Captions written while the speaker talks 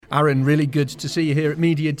Aaron, really good to see you here at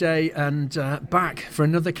Media Day and back for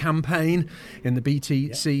another campaign in the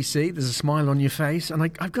BTCC. There's a smile on your face, and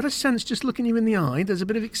I've got a sense, just looking you in the eye, there's a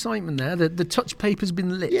bit of excitement there. The touch paper's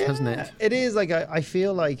been lit, hasn't it? It is. Like I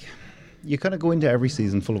feel like you kind of go into every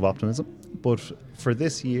season full of optimism, but for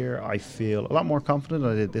this year, I feel a lot more confident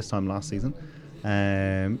than I did this time last season.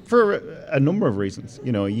 For a number of reasons.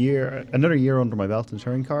 You know, another year under my belt in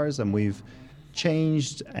touring cars, and we've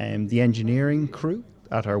changed the engineering crew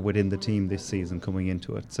that are within the team this season coming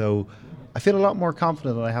into it. So I feel a lot more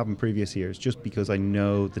confident than I have in previous years, just because I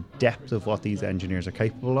know the depth of what these engineers are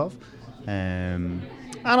capable of. And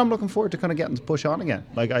I'm looking forward to kind of getting to push on again.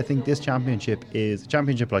 Like, I think this championship is a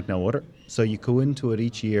championship like no other. So you go into it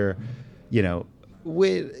each year, full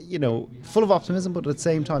of optimism, but at the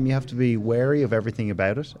same time you have to be wary of everything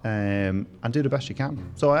about it and do the best you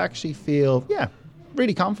can. So I actually feel,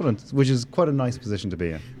 really confident, which is quite a nice position to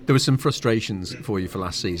be in. There were some frustrations for you for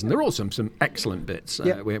last season. There were also some excellent bits,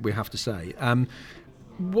 we have to say.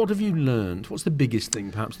 What have you learned? What's the biggest thing,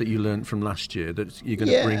 perhaps, that you learned from last year that you're going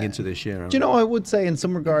to bring into this year? Do you know, I would say in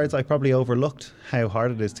some regards I probably overlooked how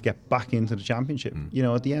hard it is to get back into the championship. You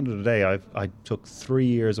know, at the end of the day, I took 3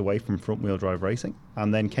 years away from front-wheel drive racing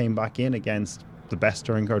and then came back in against the best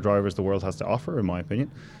touring car drivers the world has to offer, in my opinion.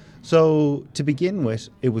 So to begin with,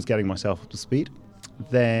 it was getting myself up to speed.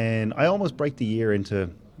 Then I almost break the year into,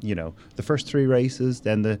 the first 3 races.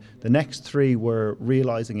 Then the next 3 were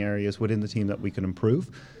realising areas within the team that we can improve.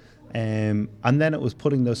 And then it was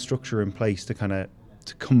putting those structure in place to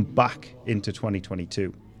come back into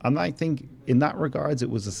 2022. And I think in that regards, it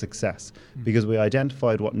was a success because we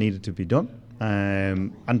identified what needed to be done.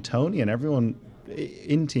 And Tony and everyone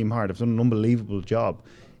in Team Hard have done an unbelievable job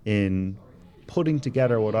in putting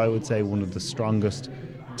together what I would say one of the strongest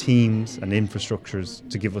teams and infrastructures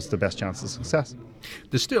to give us the best chance of success.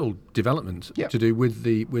 There's still development to do with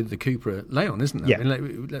the Cupra Leon, isn't there? Yeah. I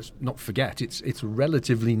mean, let's not forget it's a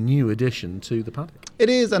relatively new addition to the paddock. It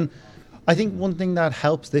is, and I think one thing that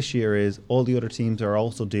helps this year is all the other teams are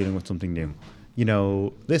also dealing with something new. You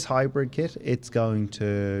know, this hybrid kit, it's going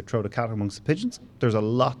to throw the cat amongst the pigeons. There's a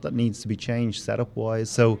lot that needs to be changed setup-wise.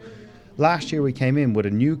 So last year we came in with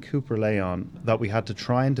a new Cupra Leon that we had to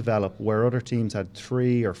try and develop, where other teams had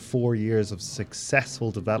 3 or 4 years of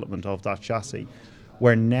successful development of that chassis,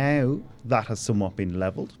 where now that has somewhat been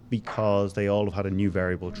levelled because they all have had a new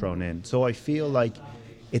variable thrown in. So I feel like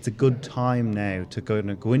it's a good time now to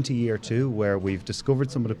go into year 2 where we've discovered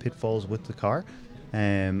some of the pitfalls with the car,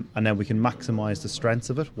 and then we can maximise the strengths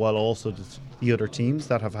of it, while also the other teams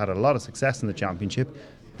that have had a lot of success in the championship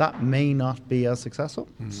that may not be as successful.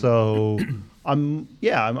 So I'm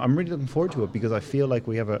really looking forward to it because I feel like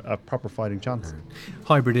we have a proper fighting chance.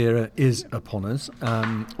 Hybrid era is upon us.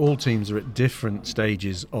 All teams are at different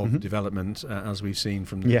stages of development, as we've seen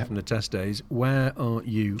from the test days. Where are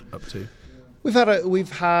you up to?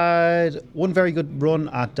 We've had one very good run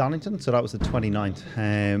at Donington, so that was the 29th.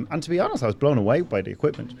 And to be honest, I was blown away by the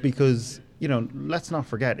equipment because, let's not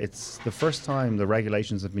forget, it's the first time the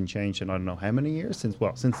regulations have been changed in I don't know how many years, since the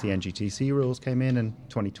NGTC rules came in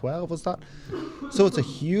 2012, was that? So it's a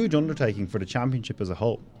huge undertaking for the championship as a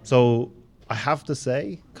whole. So I have to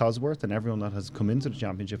say, Cosworth and everyone that has come into the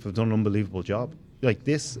championship have done an unbelievable job. Like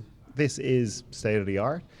this is state of the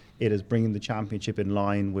art. It is bringing the championship in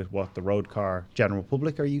line with what the road car general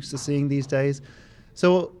public are used to seeing these days.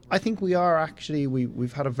 So I think we are actually,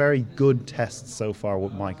 we've had a very good test so far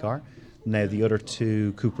with my car. Now the other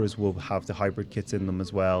 2 Cupras will have the hybrid kits in them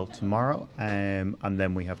as well tomorrow, and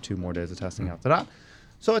then we have 2 more days of testing after that.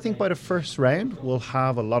 So I think by the first round we'll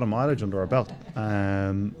have a lot of mileage under our belt.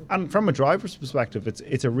 And from a driver's perspective,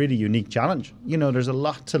 it's a really unique challenge. There's a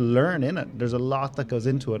lot to learn in it. There's a lot that goes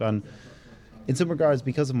into it, and in some regards,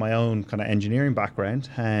 because of my own kind of engineering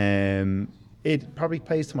background, it probably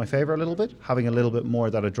plays to my favour a little bit, having a little bit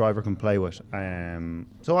more that a driver can play with.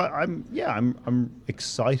 So I'm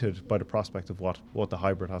excited by the prospect of what the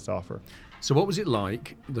hybrid has to offer. So what was it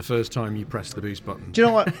like the first time you pressed the boost button? Do you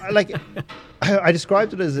know what? I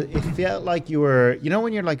described it as, it felt like you were,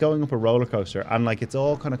 when you're like going up a roller coaster and like it's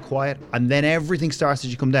all kind of quiet and then everything starts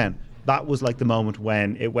as you come down. That was like the moment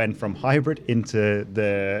when it went from hybrid into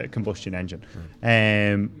the combustion engine.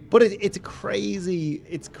 But it's crazy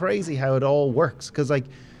how it all works. Because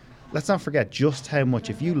let's not forget just how much,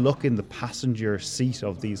 if you look in the passenger seat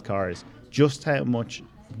of these cars, just how much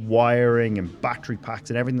wiring and battery packs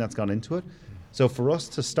and everything that's gone into it. So for us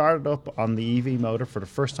to start it up on the EV motor for the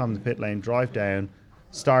first time in the pit lane, drive down,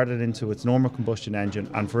 start it into its normal combustion engine,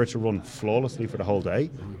 and for it to run flawlessly for the whole day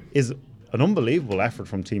is an unbelievable effort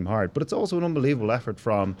from Team Hard, but it's also an unbelievable effort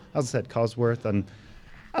from, as I said, Cosworth and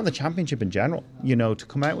and the championship in general, to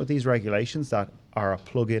come out with these regulations that are a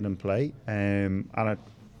plug-in and play, and it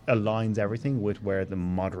aligns everything with where the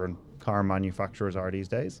modern car manufacturers are these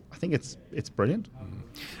days. I think it's brilliant.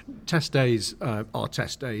 Test days are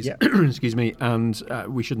test days, Yeah. excuse me, and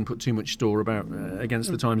we shouldn't put too much store about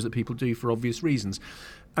against the times that people do for obvious reasons.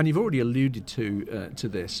 And you've already alluded to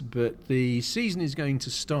this, but the season is going to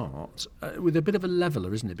start with a bit of a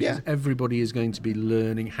leveller, isn't it? Because everybody is going to be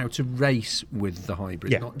learning how to race with the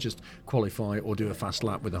hybrid, not just qualify or do a fast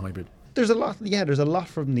lap with the hybrid. There's a lot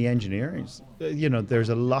from the engineers. There's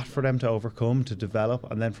a lot for them to overcome, to develop,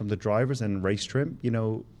 and then from the drivers and race trim.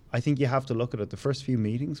 I think you have to look at it. The first few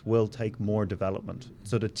meetings will take more development.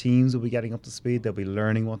 So the teams will be getting up to speed. They'll be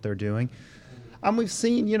learning what they're doing. And we've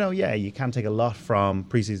seen, you can take a lot from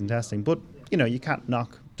preseason testing, but, you can't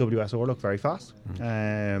knock WS Orluk very fast.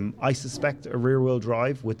 I suspect a rear-wheel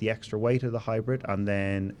drive with the extra weight of the hybrid and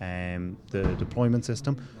then the deployment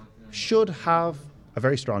system should have a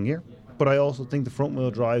very strong year. But I also think the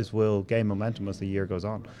front-wheel drives will gain momentum as the year goes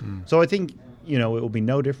on. So I think, it will be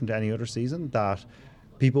no different to any other season that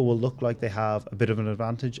people will look like they have a bit of an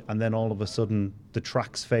advantage, and then all of a sudden the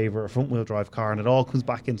tracks favour a front-wheel drive car and it all comes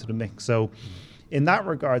back into the mix. So in that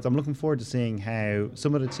regards, I'm looking forward to seeing how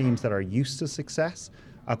some of the teams that are used to success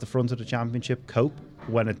at the front of the championship cope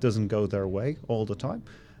when it doesn't go their way all the time.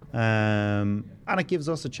 And it gives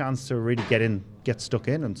us a chance to really get stuck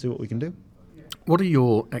in and see what we can do. What are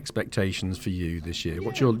your expectations for you this year?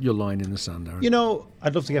 What's your line in the sand, Aaron?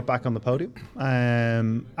 I'd love to get back on the podium.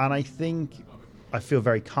 And I feel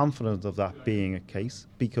very confident of that being a case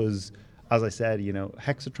because, as I said,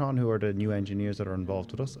 Hexatron, who are the new engineers that are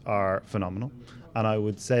involved with us, are phenomenal. And I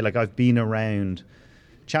would say, I've been around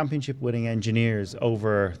championship-winning engineers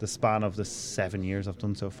over the span of the 7 years I've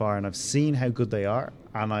done so far, and I've seen how good they are,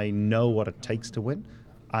 and I know what it takes to win.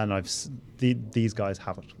 And these guys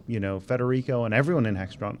have it. Federico and everyone in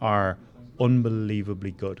Hexatron are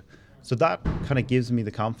unbelievably good. So that kind of gives me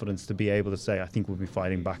the confidence to be able to say I think we'll be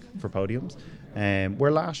fighting back for podiums.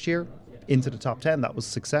 Where last year, into the top 10, that was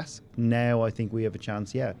success. Now I think we have a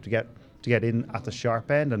chance, to get in at the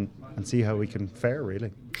sharp end and see how we can fare,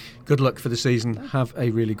 really. Good luck for the season. Have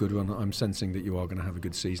a really good one. I'm sensing that you are going to have a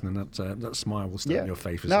good season, and that smile will stay on your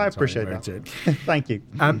face. I appreciate that. Thank you.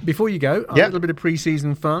 Before you go, a little bit of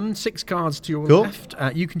pre-season fun. 6 cards to your left.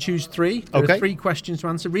 You can choose 3. There are 3 questions to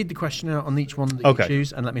answer. Read the question out on each one that you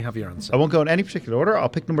choose, and let me have your answer. I won't go in any particular order. I'll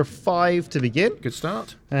pick number 5 to begin. Good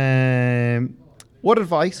start. What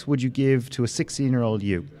advice would you give to a 16-year-old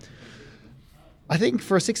you? I think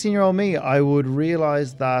for a 16-year-old me, I would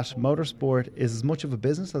realise that motorsport is as much of a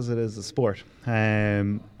business as it is a sport.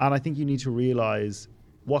 And I think you need to realise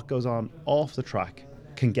what goes on off the track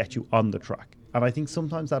can get you on the track. And I think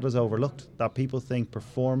sometimes that is overlooked, that people think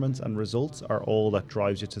performance and results are all that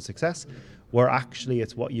drives you to success, where actually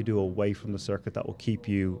it's what you do away from the circuit that will keep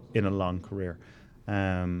you in a long career.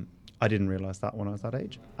 I didn't realise that when I was that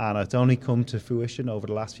age. And it's only come to fruition over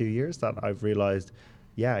the last few years that I've realised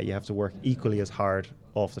you have to work equally as hard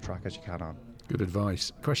off the track as you can on. Good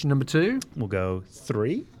advice. Question number 2. We'll go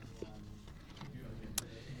 3.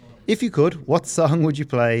 If you could, what song would you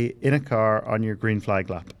play in a car on your green flag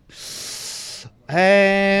lap? It's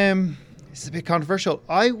a bit controversial.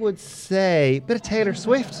 I would say a bit of Taylor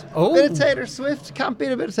Swift. Oh. Bit of Taylor Swift. Can't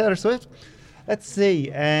beat a bit of Taylor Swift. Let's see.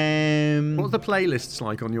 What are the playlists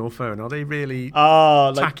like on your phone? Are they really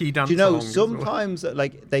tacky dance songs? Sometimes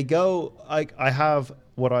they go. I have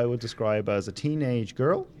what I would describe as a teenage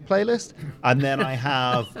girl playlist, and then I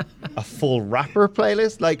have a full rapper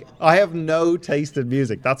playlist. I have no taste in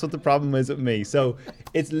music. That's what the problem is with me. So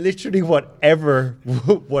it's literally whatever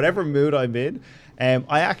mood I'm in.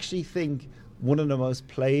 I actually think one of the most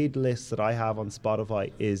played lists that I have on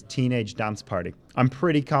Spotify is Teenage Dance Party. I'm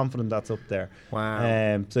pretty confident that's up there. Wow.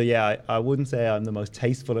 I wouldn't say I'm the most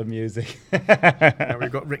tasteful in music. Now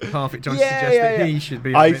we've got Rick Parfitt trying to suggest that he should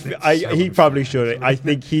be. He probably should. I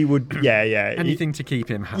think he would. Anything to keep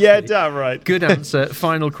him happy. Yeah, damn right. Good answer.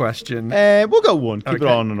 Final question. We'll go 1. Keep it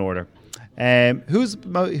all in order. Who's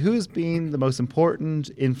been the most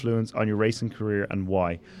important influence on your racing career and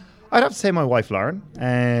why? I'd have to say my wife,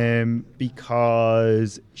 Lauren,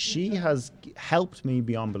 because she has helped me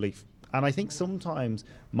beyond belief. And I think sometimes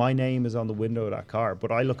my name is on the window of that car,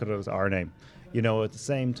 but I look at it as our name. At the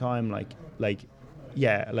same time,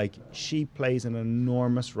 she plays an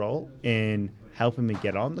enormous role in helping me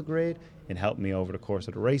get on the grid, in helping me over the course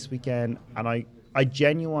of the race weekend. And I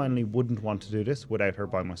genuinely wouldn't want to do this without her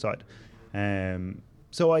by my side.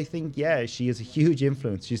 So I think, she is a huge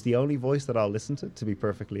influence. She's the only voice that I'll listen to be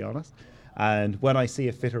perfectly honest. And when I see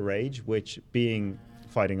a Fit of Rage, which being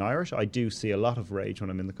Fighting Irish. I do see a lot of rage when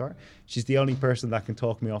I'm in the car. She's the only person that can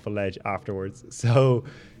talk me off a ledge afterwards. So,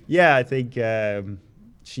 yeah, I think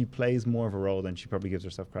she plays more of a role than she probably gives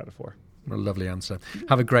herself credit for. Well, lovely answer.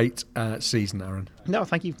 Have a great season, Aaron. No,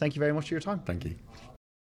 thank you. Thank you very much for your time. Thank you.